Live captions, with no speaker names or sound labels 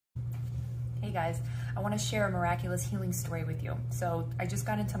hey guys, I want to share a miraculous healing story with you. So I just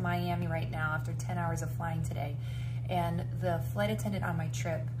got into Miami right now after 10 hours of flying today, and the flight attendant on my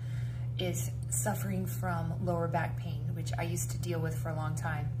trip is suffering from lower back pain, which I used to deal with for a long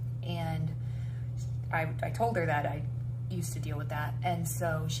time. And I told her that I used to deal with that. And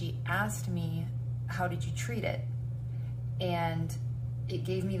so she asked me, how did you treat it? And it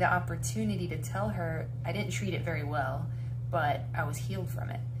gave me the opportunity to tell her I didn't treat it very well, but I was healed from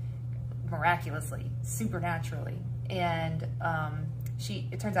it miraculously, supernaturally. And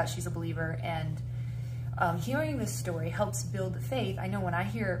it turns out she's a believer, and hearing this story helps build faith. I know when I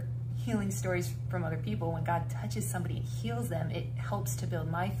hear healing stories from other people, when God touches somebody and heals them, it helps to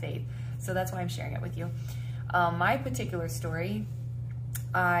build my faith. So that's why I'm sharing it with you. My particular story,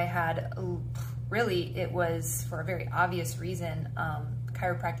 I had, really, it was for a very obvious reason.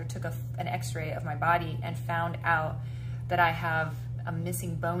 Chiropractor took an x-ray of my body and found out that I have a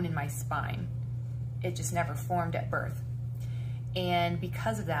missing bone in my spine. It just never formed at birth. And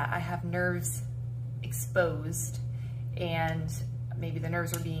because of that, I have nerves exposed, and maybe the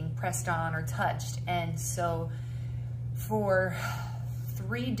nerves were being pressed on or touched. And so for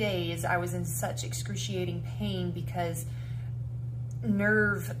 3 days, I was in such excruciating pain because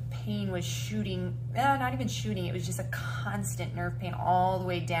nerve pain was shooting, not even shooting, it was just a constant nerve pain all the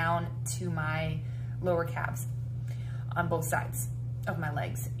way down to my lower calves on both sides of my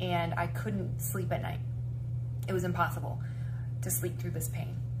legs. And I couldn't sleep at night. It was impossible to sleep through this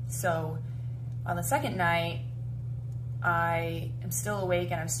pain. So on the second night, I am still awake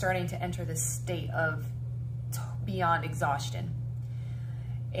and I'm starting to enter this state of beyond exhaustion.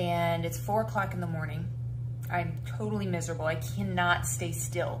 And it's 4 o'clock in the morning. I'm totally miserable. I cannot stay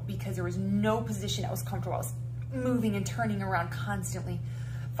still because there was no position that was comfortable. I was moving and turning around constantly.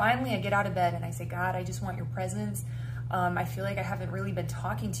 Finally, I get out of bed and I say, God, I just want your presence. I feel like I haven't really been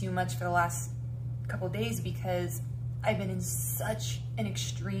talking to you much for the last couple of days because I've been in such an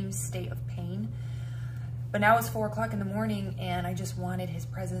extreme state of pain. But now it's 4 o'clock in the morning and I just wanted his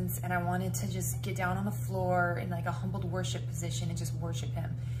presence, and I wanted to just get down on the floor in like a humbled worship position and just worship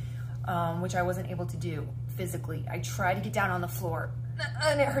him, which I wasn't able to do physically. I tried to get down on the floor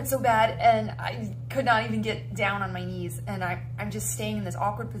and it hurt so bad, and I could not even get down on my knees, and I'm just staying in this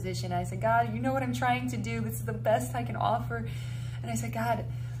awkward position. I said, God, you know what I'm trying to do. This is the best I can offer. And I said, God,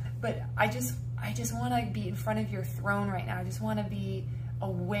 but I just want to be in front of your throne right now. I just want to be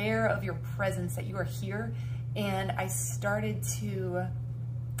aware of your presence, that you are here. And I started to,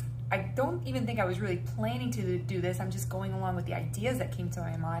 I don't even think I was really planning to do this. I'm just going along with the ideas that came to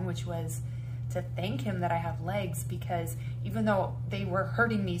my mind, which was to thank him that I have legs, because even though they were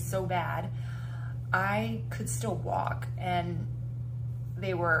hurting me so bad, I could still walk and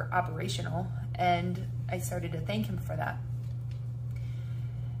they were operational, and I started to thank him for that.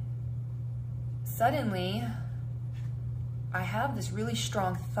 Suddenly, I have this really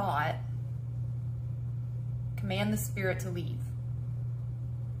strong thought: command the spirit to leave.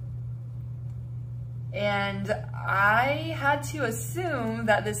 And I had to assume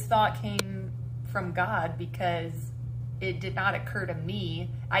that this thought came from God, because it did not occur to me.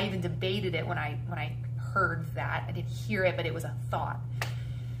 I even debated it when I heard that. I didn't hear it, but it was a thought.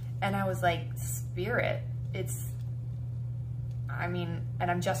 And I was like, Spirit, and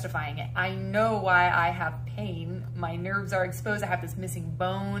I'm justifying it. I know why I have pain. My nerves are exposed. I have this missing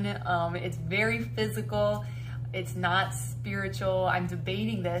bone. It's very physical. It's not spiritual. I'm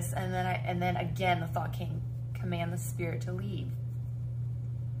debating this, and then again the thought came: command the spirit to leave.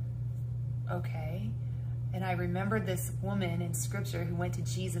 Okay. And I remembered this woman in scripture who went to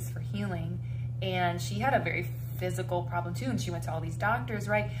Jesus for healing, and she had a very physical problem too, and she went to all these doctors,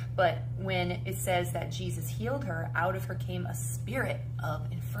 right? But when it says that Jesus healed her, out of her came a spirit of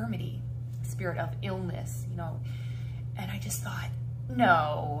infirmity, a spirit of illness, you know. And I just thought,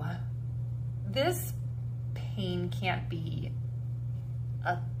 no, this pain can't be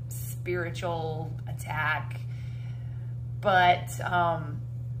a spiritual attack. But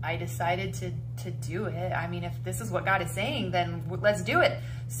I decided to do it. I mean, if this is what God is saying, then let's do it.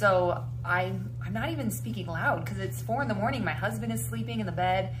 So I'm not even speaking loud because it's 4 in the morning. My husband is sleeping in the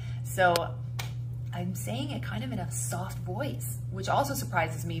bed. So I'm saying it kind of in a soft voice, which also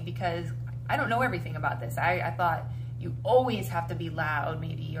surprises me because I don't know everything about this. I thought you always have to be loud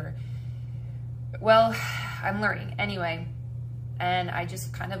maybe, or, well, I'm learning anyway. And I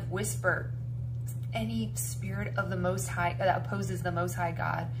just kind of whisper, any spirit of the Most High that opposes the Most High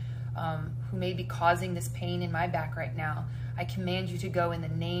God, who may be causing this pain in my back right now, I command you to go in the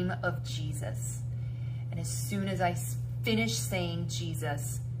name of Jesus. And as soon as I finish saying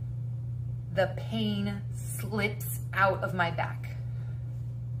Jesus, the pain slips out of my back.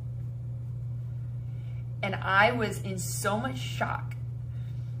 And I was in so much shock.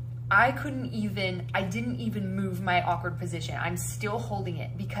 I didn't even move my awkward position. I'm still holding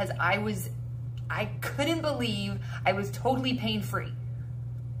it because I couldn't believe I was totally pain-free.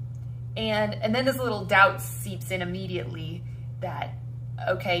 And then this little doubt seeps in immediately that,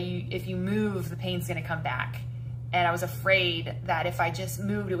 okay, if you move, the pain's gonna come back. And I was afraid that if I just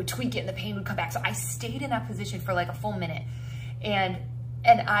moved, it would tweak it and the pain would come back. So I stayed in that position for like a full minute. And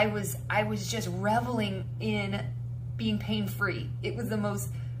I was just reveling in being pain-free. It was the most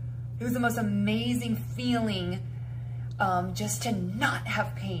amazing feeling, just to not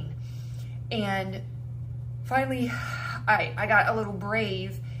have pain. And finally, I got a little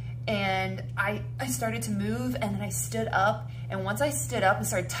brave, and I started to move, and then I stood up. And once I stood up and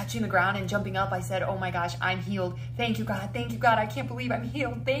started touching the ground and jumping up, I said, oh my gosh, I'm healed. Thank you, God. Thank you, God. I can't believe I'm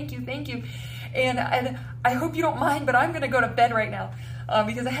healed. Thank you. Thank you. And I hope you don't mind, but I'm going to go to bed right now,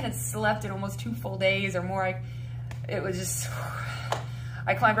 because I hadn't slept in almost 2 full days or more. It was just,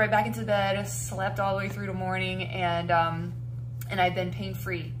 I climbed right back into bed, slept all the way through the morning, and I've been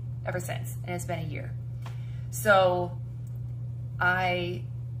pain-free ever since, and it's been a year. So I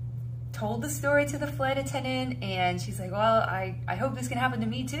told the story to the flight attendant, and she's like, well, I hope this can happen to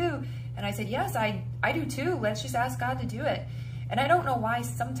me too. And I said, yes, I do too. Let's just ask God to do it. And I don't know why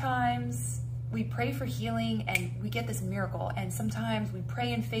sometimes we pray for healing and we get this miracle, and sometimes we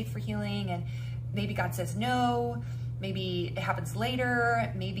pray in faith for healing and maybe God says no, maybe it happens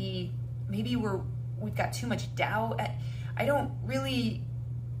later, maybe we've got too much doubt. I don't really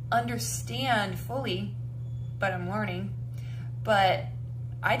understand fully, but I'm learning. But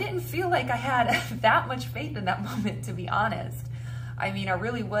I didn't feel like I had that much faith in that moment, to be honest. I mean, I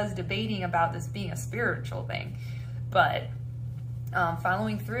really was debating about this being a spiritual thing, but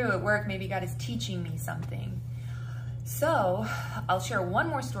following through at work, maybe God is teaching me something. So I'll share one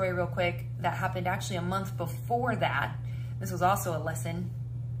more story real quick that happened actually a month before that. This was also a lesson.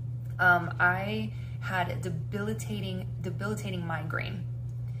 I had a debilitating migraine.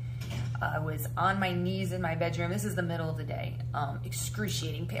 I was on my knees in my bedroom. This is the middle of the day.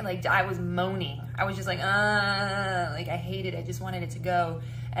 Excruciating pain. Like, I was moaning. I was just like I hated it. I just wanted it to go.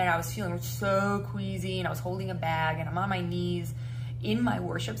 And I was feeling so queasy, and I was holding a bag, and I'm on my knees in my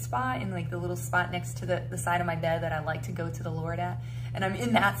worship spot, in like the little spot next to the side of my bed that I like to go to the Lord at. And I'm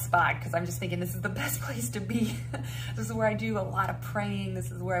in that spot because I'm just thinking this is the best place to be. This is where I do a lot of praying. This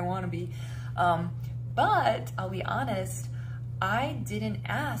is where I want to be. But I'll be honest, I didn't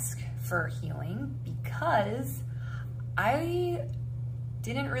ask for healing because I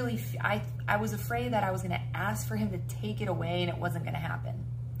didn't really, I was afraid that I was going to ask for him to take it away and it wasn't going to happen.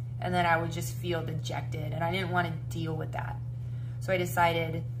 And then I would just feel dejected, and I didn't want to deal with that. So I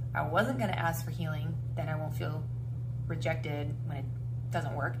decided I wasn't going to ask for healing, then I won't feel rejected when it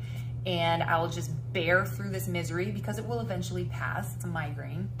doesn't work. And I will just bear through this misery because it will eventually pass. It's a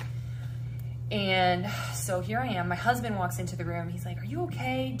migraine. And so here I am. My husband walks into the room. He's like, are you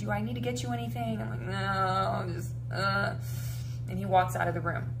okay? Do I need to get you anything? I'm like, no, I'm just, And he walks out of the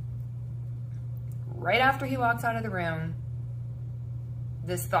room. Right after he walks out of the room,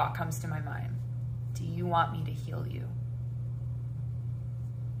 this thought comes to my mind. Do you want me to heal you?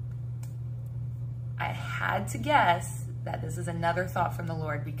 I had to guess that this is another thought from the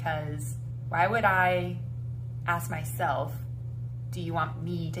Lord, because why would I ask myself, do you want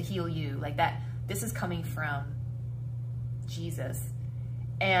me to heal you? Like that, this is coming from Jesus.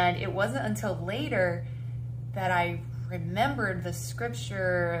 And it wasn't until later that I remembered the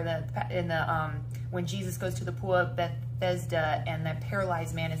scripture that in the when Jesus goes to the pool of Bethesda and the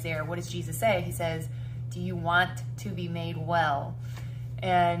paralyzed man is there. What does Jesus say? He says, do you want to be made well?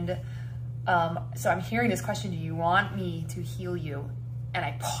 And so I'm hearing this question, do you want me to heal you? And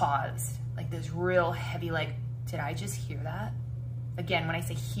I paused, like this real heavy, like, did I just hear that? Again, when I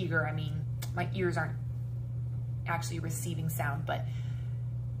say hear, I mean, my ears aren't actually receiving sound, but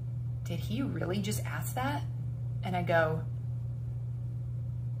did he really just ask that? And I go,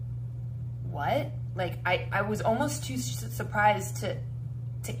 what? Like, I was almost too surprised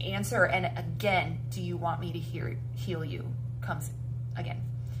to answer. And again, do you want me to heal you? Comes again.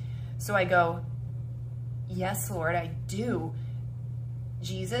 So I go, yes, Lord, I do.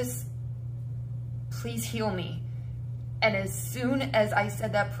 Jesus, please heal me. And as soon as I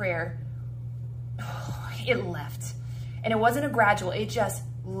said that prayer, it left. And it wasn't a gradual, it just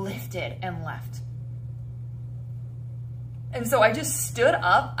lifted and left. And so I just stood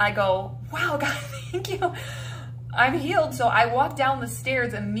up. I go, wow, God, thank you. I'm healed. So I walk down the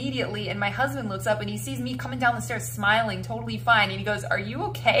stairs immediately, and my husband looks up and he sees me coming down the stairs smiling, totally fine. And he goes, are you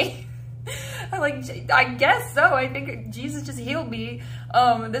okay? I'm like, I guess so. I think Jesus just healed me.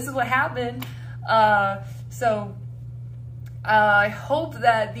 This is what happened. I hope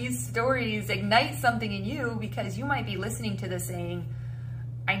that these stories ignite something in you, because you might be listening to this saying,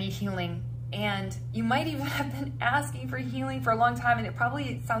 I need healing. And you might even have been asking for healing for a long time, and it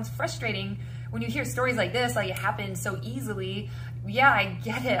probably sounds frustrating when you hear stories like this, like it happened so easily. Yeah, I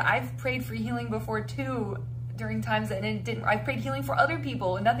get it. I've prayed for healing before too, during times that it didn't. I've prayed healing for other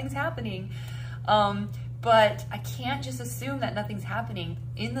people and nothing's happening. But I can't just assume that nothing's happening.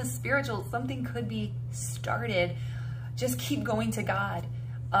 In the spiritual, something could be started. Just keep going to God.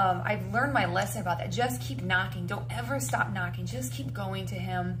 I've learned my lesson about that. Just keep knocking. Don't ever stop knocking. Just keep going to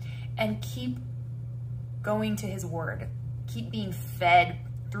Him and keep going to His Word. Keep being fed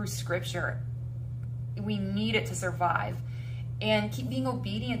through Scripture. We need it to survive. And keep being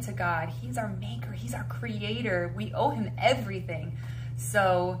obedient to God. He's our maker. He's our creator. We owe Him everything.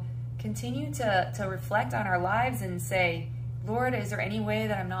 So continue to reflect on our lives and say, Lord, is there any way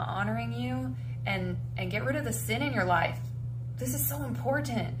that I'm not honoring you? And get rid of the sin in your life. This is so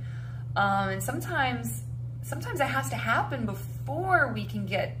important. And sometimes that has to happen before we can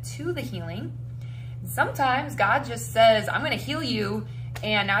get to the healing. Sometimes God just says, I'm going to heal you,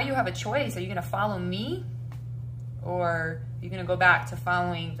 and now you have a choice. Are you going to follow me, or are you going to go back to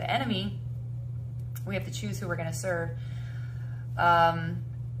following the enemy? We have to choose who we're going to serve. I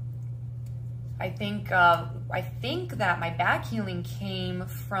think that my back healing came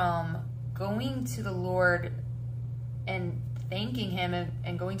from going to the Lord and thanking Him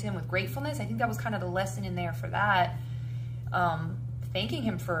and going to Him with gratefulness. I think that was kind of the lesson in there for that. Thanking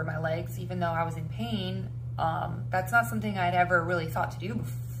Him for my legs, even though I was in pain. That's not something I'd ever really thought to do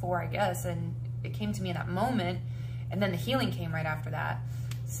before, I guess. And it came to me in that moment. And then the healing came right after that.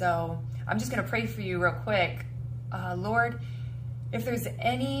 So I'm just going to pray for you real quick. Lord, if there's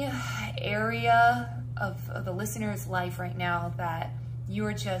any area of the listener's life right now that you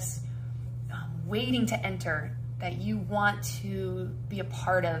are just waiting to enter, that you want to be a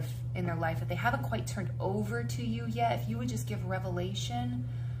part of in their life, that they haven't quite turned over to you yet, if you would just give revelation,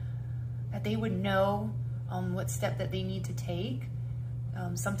 that they would know what step that they need to take.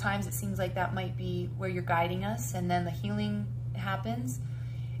 Sometimes it seems like that might be where you're guiding us, and then the healing happens.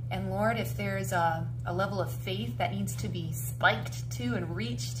 And Lord, if there's a level of faith that needs to be spiked to and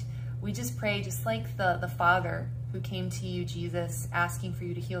reached, we just pray, just like the father who came to you, Jesus, asking for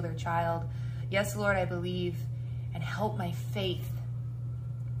you to heal their child. Yes, Lord, I believe, and help my faith.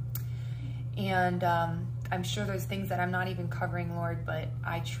 And I'm sure there's things that I'm not even covering, Lord, but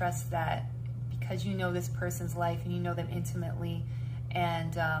I trust that because you know this person's life and you know them intimately,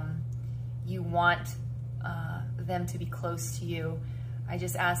 and you want them to be close to you, I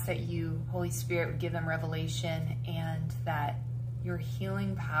just ask that you, Holy Spirit, would give them revelation, and that your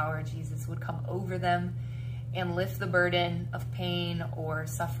healing power, Jesus, would come over them and lift the burden of pain or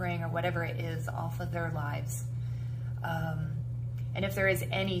suffering or whatever it is off of their lives. And if there is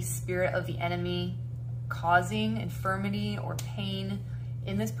any spirit of the enemy causing infirmity or pain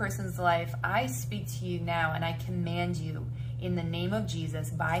in this person's life, I speak to you now, and I command you in the name of Jesus,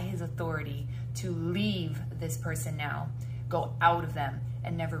 by His authority, to leave this person now. Go out of them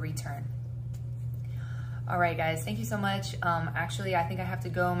and never return. All right, guys, thank you so much. Actually, I think I have to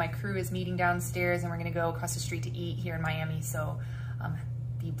go. My crew is meeting downstairs, and we're gonna go across the street to eat here in Miami. So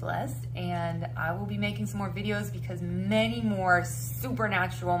be blessed, and I will be making some more videos because many more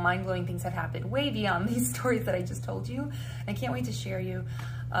supernatural, mind-blowing things have happened way beyond these stories that I just told you. I can't wait to share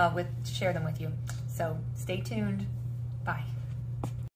them with you. So stay tuned. Bye.